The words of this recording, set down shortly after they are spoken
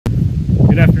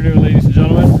Good afternoon, ladies and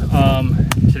gentlemen.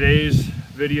 Today's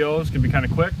video is going to be kind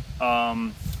of quick.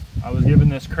 I was given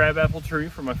this crabapple tree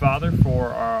from my father for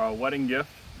our wedding gift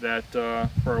for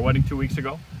our wedding 2 weeks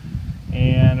ago.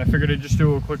 And I figured I'd just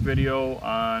do a quick video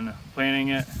on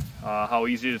planting it, how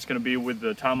easy it's going to be with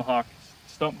the Tomahawk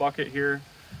Stump bucket here,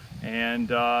 and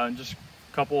just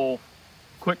a couple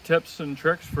quick tips and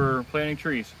tricks for planting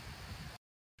trees.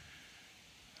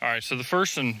 All right, so the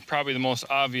first and probably the most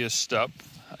obvious step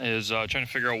is trying to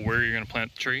figure out where you're going to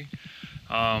plant the tree.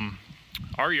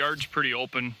 Our yard's pretty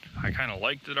open. I kind of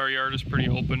like that our yard is pretty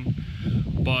open,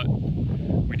 but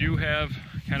we do have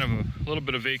kind of a little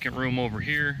bit of vacant room over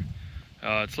here.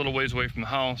 It's a little ways away from the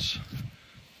house,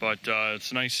 but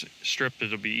it's a nice strip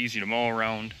that'll be easy to mow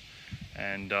around,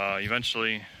 and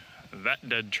eventually that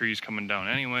dead tree's coming down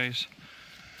anyways.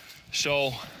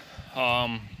 So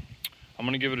I'm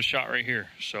gonna give it a shot right here.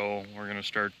 So we're gonna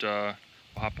start, we'll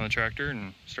hop on the tractor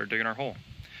and start digging our hole.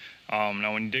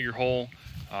 Now when you dig your hole,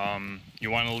 you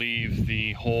wanna leave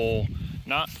the hole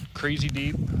not crazy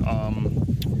deep.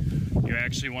 You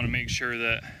actually wanna make sure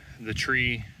that the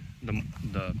tree,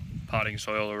 the potting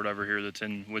soil or whatever here that's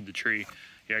in with the tree,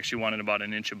 you actually want it about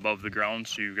an inch above the ground,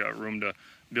 so you've got room to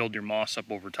build your moss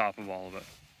up over top of all of it.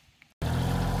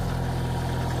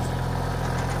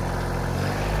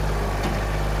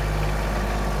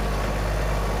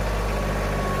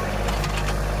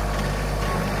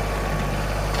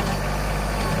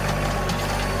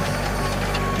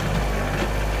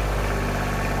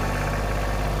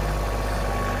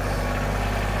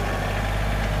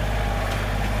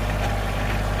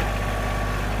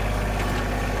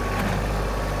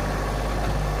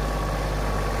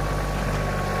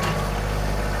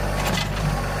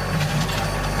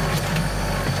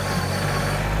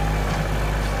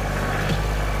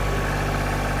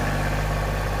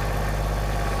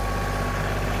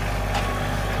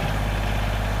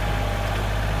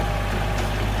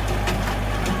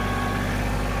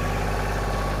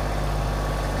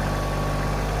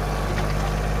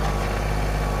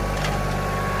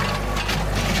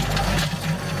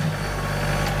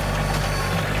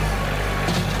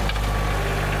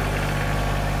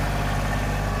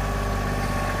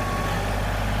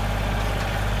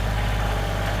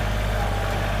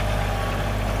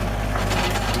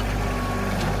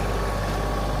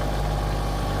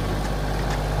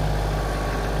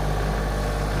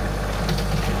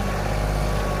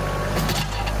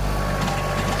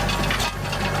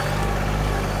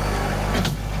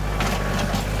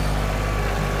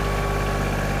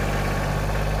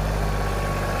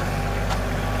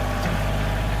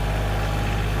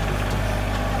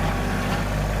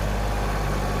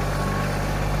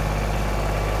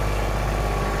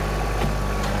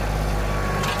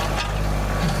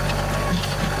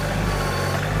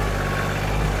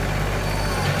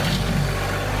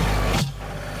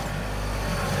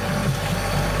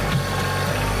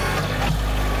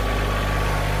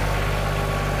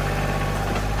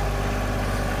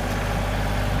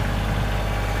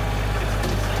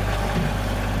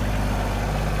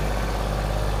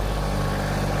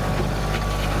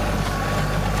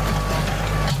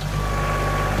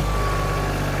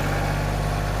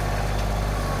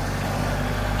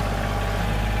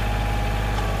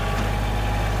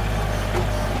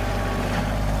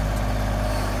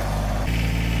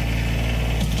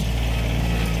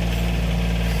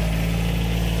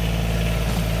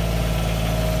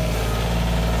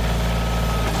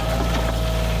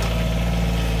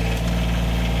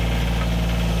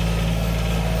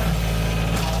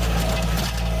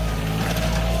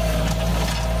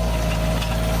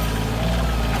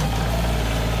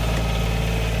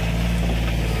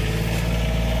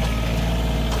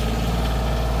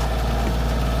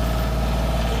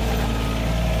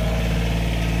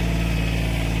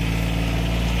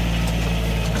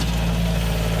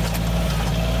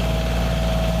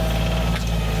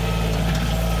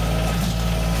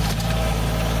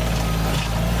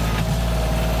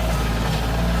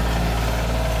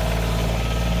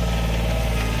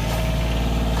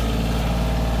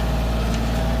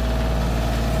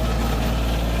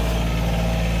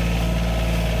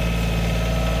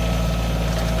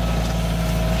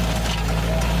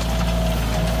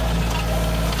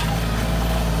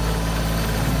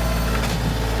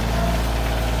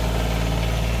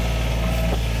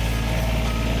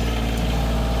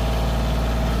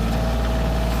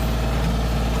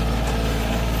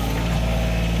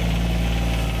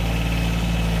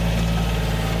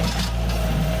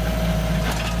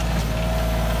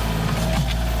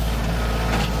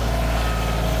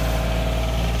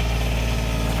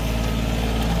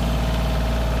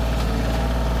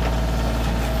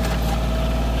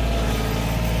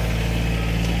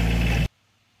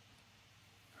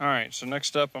 All right, so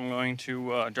next up I'm going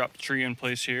to drop the tree in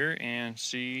place here and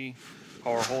see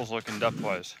how our hole's looking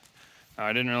depth-wise. Now,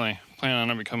 I didn't really plan on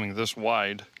it becoming this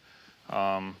wide,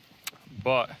 but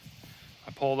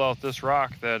I pulled out this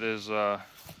rock that is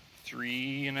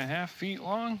 3.5 feet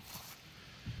long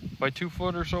by 2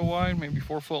 foot or so wide, maybe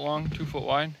 4 foot long, 2 foot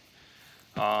wide.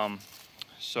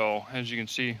 So as you can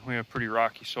see, we have pretty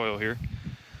rocky soil here.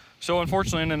 So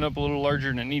unfortunately, it ended up a little larger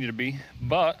than it needed to be,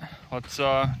 but let's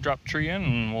drop the tree in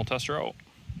and we'll test her out.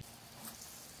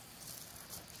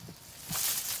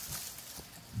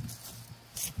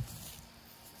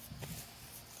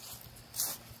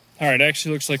 All right,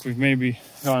 actually looks like we've maybe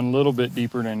gone a little bit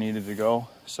deeper than I needed to go.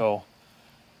 So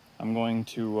I'm going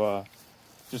to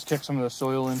just kick some of the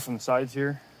soil in from the sides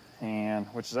here, and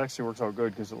which actually works out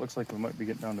good because it looks like we might be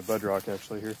getting down to bedrock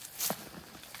actually here.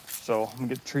 So I'm gonna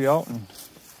get the tree out and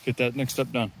get that next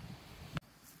step done.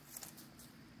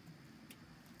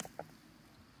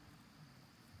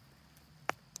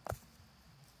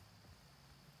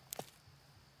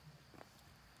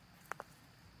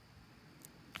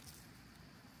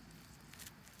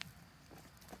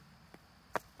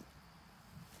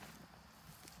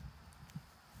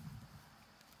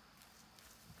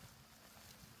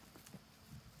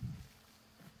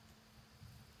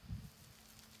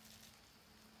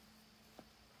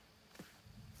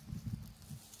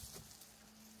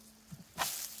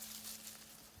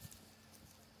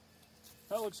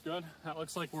 That looks good. That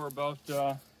looks like we're about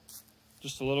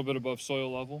just a little bit above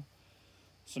soil level.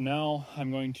 So now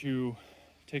I'm going to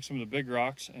take some of the big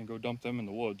rocks and go dump them in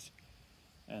the woods.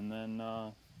 And then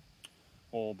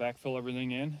we'll backfill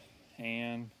everything in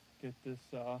and get the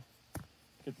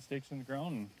stakes in the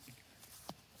ground and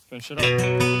finish it up.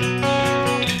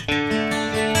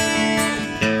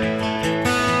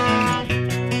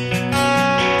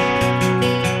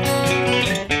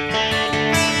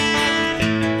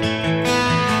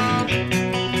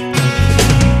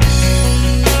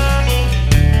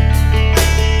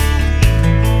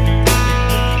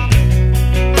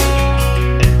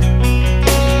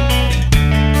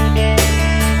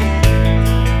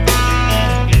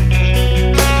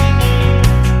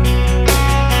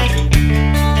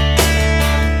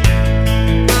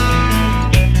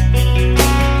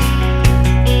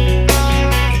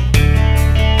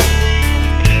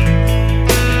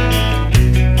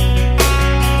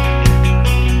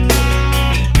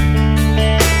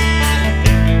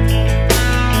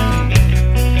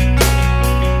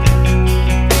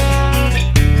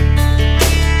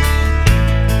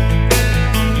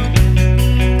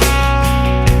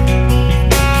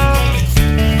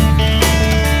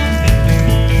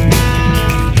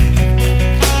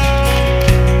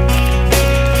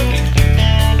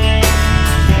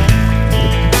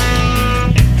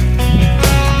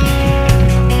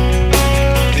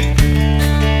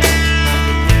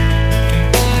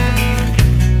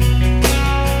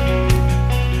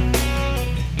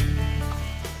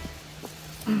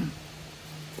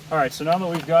 All right, so now that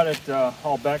we've got it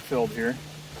all backfilled here,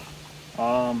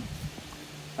 now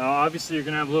obviously you're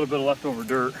gonna have a little bit of leftover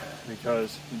dirt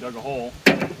because you dug a hole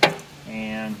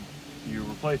and you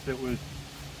replaced it with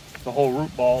the whole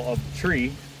root ball of the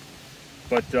tree.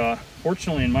 But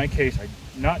fortunately in my case, I'm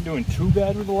not doing too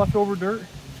bad with the leftover dirt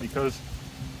because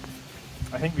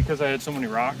I had so many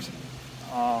rocks.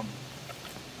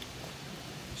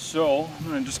 So I'm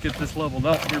gonna just get this leveled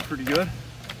up here pretty good.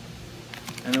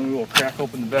 And then we will crack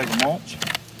open the bag of mulch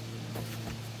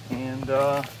and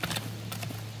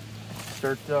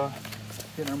start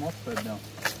getting our mulch bed down.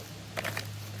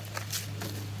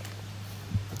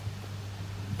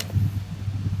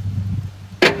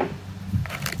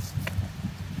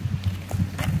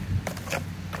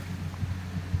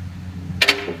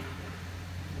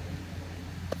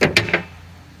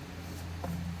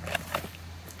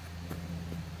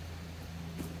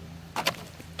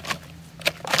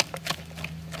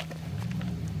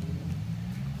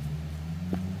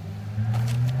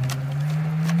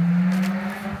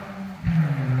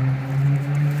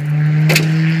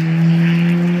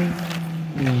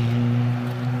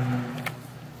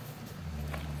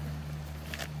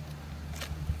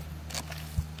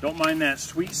 Don't mind that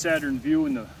sweet Saturn view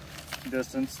in the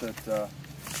distance that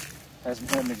hasn't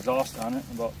had an exhaust on it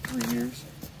in about 3 years.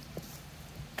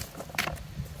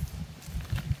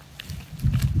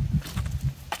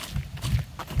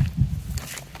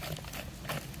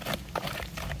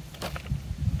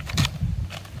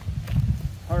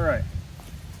 All right,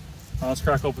 now let's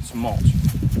crack open some mulch.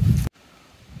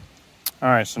 All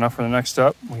right, so now for the next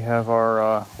step, we have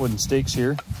our wooden stakes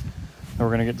here that we're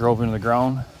gonna get drove into the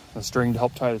ground. The string to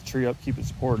help tie the tree up, keep it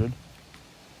supported.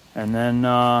 And then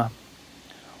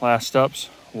last steps,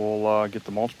 we'll get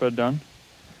the mulch bed done.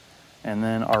 And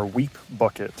then our weep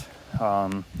bucket.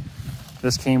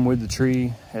 This came with the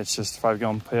tree. It's just a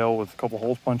 5-gallon pail with a couple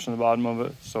holes punched in the bottom of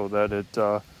it so that it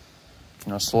you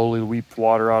know, slowly weeps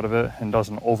water out of it and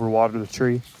doesn't overwater the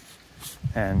tree.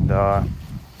 And then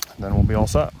we'll be all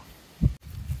set.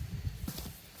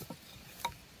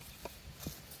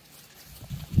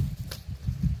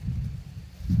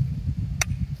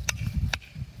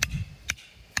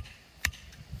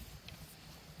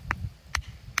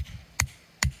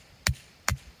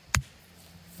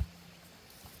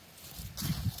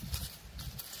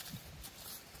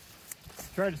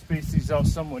 Try to space these out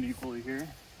somewhat equally here.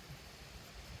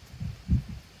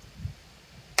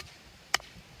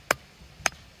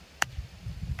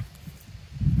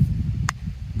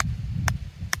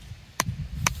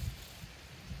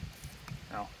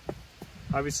 Now,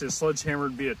 obviously a sledgehammer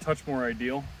would be a touch more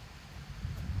ideal,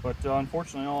 but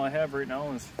unfortunately all I have right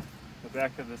now is the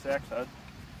back of this axe head.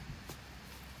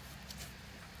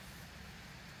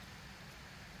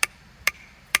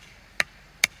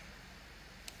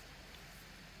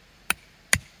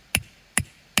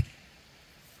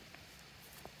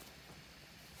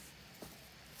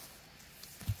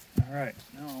 All right,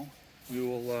 now we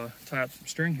will tie up some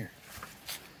string here.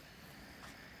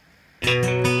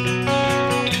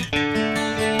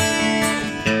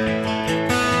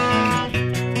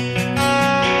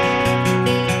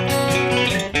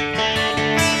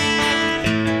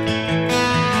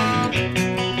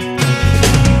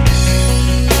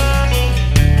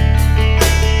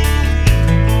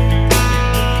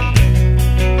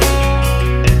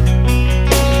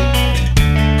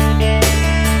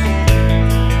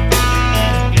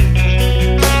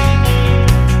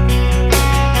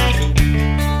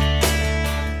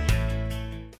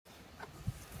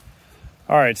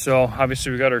 All right, so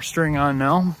obviously we got our string on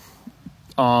now.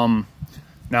 Now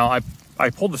I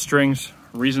pulled the strings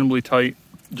reasonably tight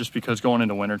just because going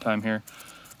into winter time here,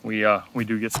 we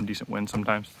do get some decent wind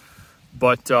sometimes.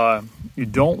 But you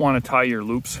don't want to tie your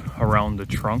loops around the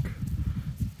trunk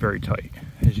very tight.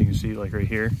 As you can see, like right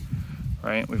here,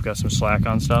 right? We've got some slack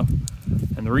on stuff.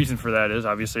 And the reason for that is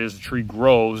obviously as the tree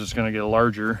grows, it's going to get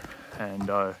larger, and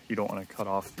you don't want to cut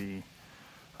off the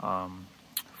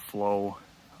flow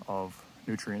of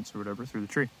nutrients or whatever through the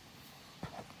tree.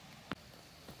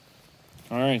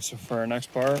 All right, so for our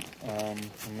next part, I'm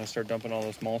gonna start dumping all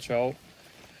this mulch out.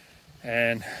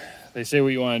 And they say what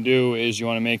you want to do is you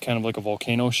want to make kind of like a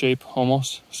volcano shape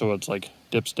almost, so it's like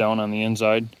dips down on the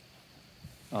inside.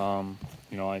 You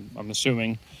know, I'm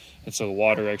assuming it's so the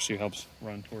water actually helps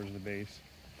run towards the base.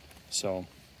 So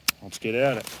let's get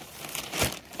at it.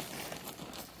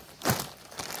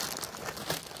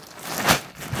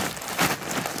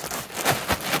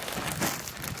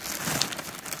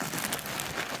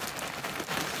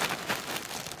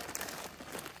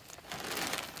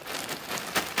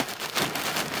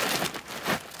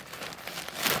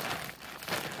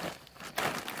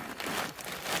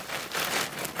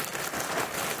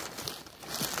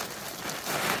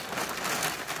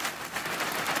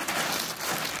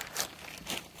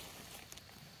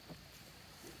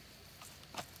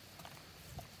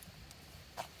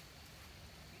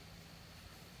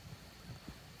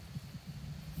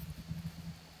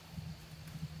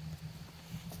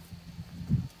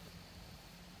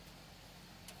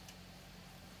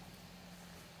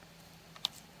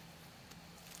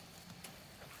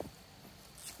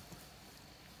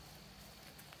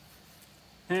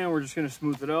 And we're just going to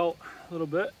smooth it out a little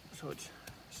bit so it's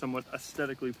somewhat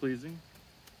aesthetically pleasing.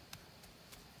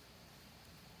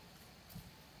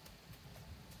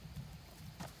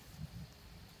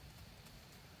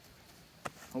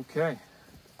 Okay.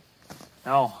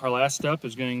 Now our last step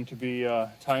is going to be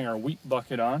tying our wheat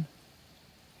bucket on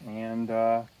and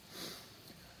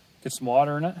get some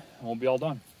water in it, and we'll be all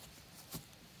done.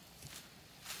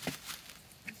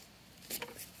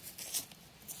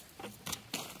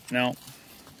 Now,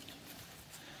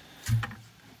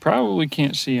 probably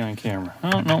can't see on camera.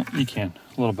 Oh, no, you can,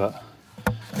 a little bit.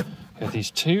 Got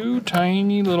these two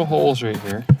tiny little holes right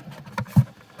here.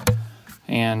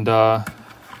 And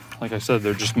like I said,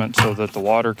 they're just meant so that the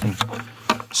water can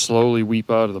slowly weep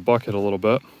out of the bucket a little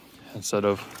bit instead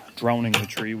of drowning the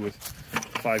tree with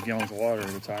 5 gallons of water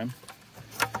at a time.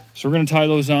 So we're going to tie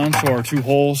those on so our 2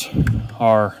 holes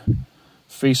are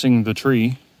facing the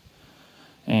tree.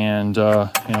 And, you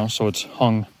know, so it's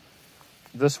hung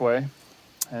this way.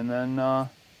 And then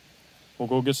we'll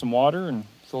go get some water and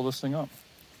fill this thing up.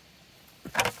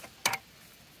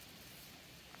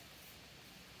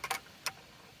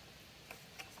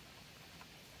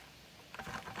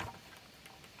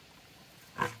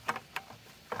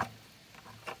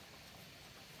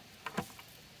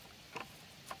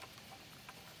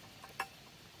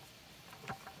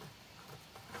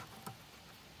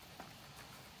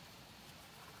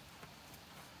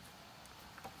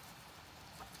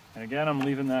 And again, I'm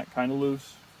leaving that kind of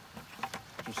loose,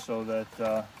 just so that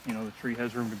you know, the tree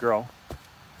has room to grow.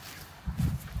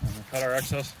 And we'll cut our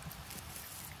excess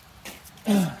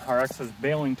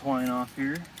baling twine off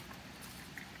here.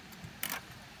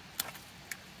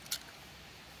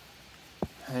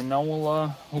 And now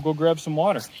we'll go grab some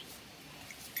water.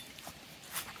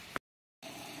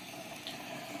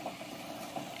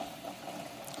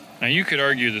 Now you could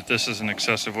argue that this is an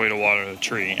excessive way to water the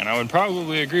tree, and I would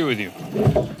probably agree with you.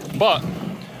 But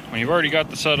when you've already got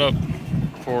the setup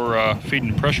for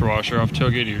feeding the pressure washer off the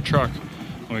tailgate of your truck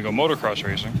when we go motocross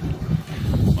racing,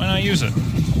 why not use it?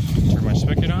 Turn my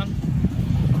spigot on,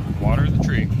 water the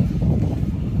tree.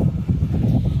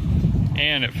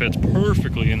 And it fits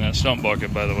perfectly in that stump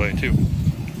bucket, by the way, too.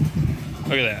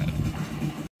 Look at that.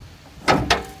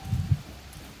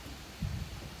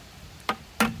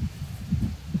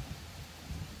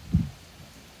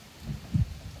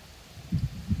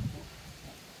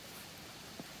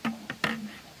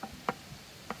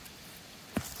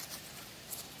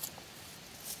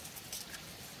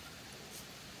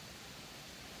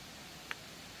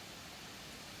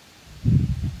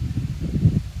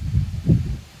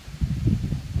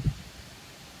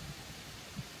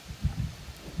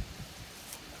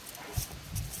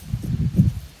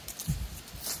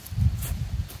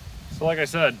 So like I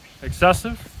said,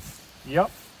 excessive?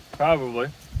 Yep, probably.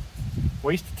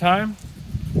 Waste of time?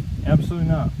 Absolutely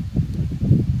not.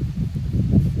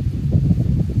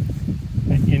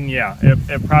 And yeah,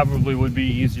 it probably would be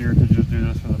easier to just do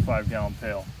this with a 5-gallon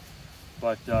pail.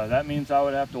 But that means I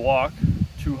would have to walk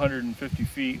 250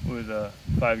 feet with a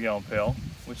 5-gallon pail,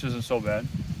 which isn't so bad.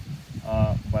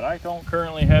 But I don't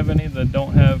currently have any that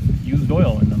don't have used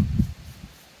oil in them.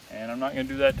 And I'm not going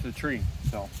to do that to the tree,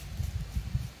 so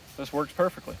this works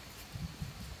perfectly.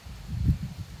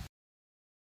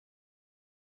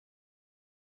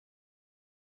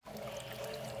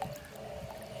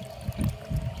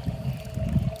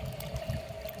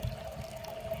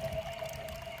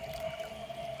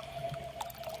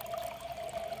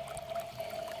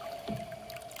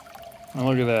 And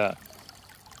look at that.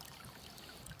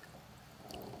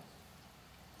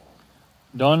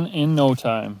 Done in no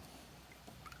time.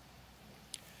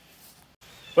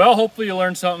 Well, hopefully you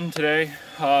learned something today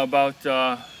about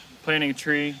planting a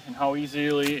tree and how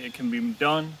easily it can be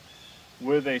done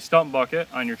with a stump bucket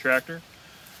on your tractor.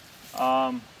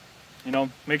 You know,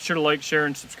 make sure to like, share,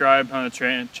 and subscribe on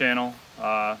the channel.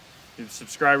 The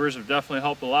subscribers have definitely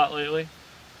helped a lot lately.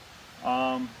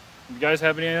 If you guys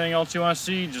have anything else you want to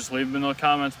see, just leave them in the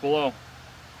comments below.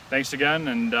 Thanks again,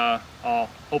 and I'll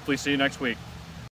hopefully see you next week.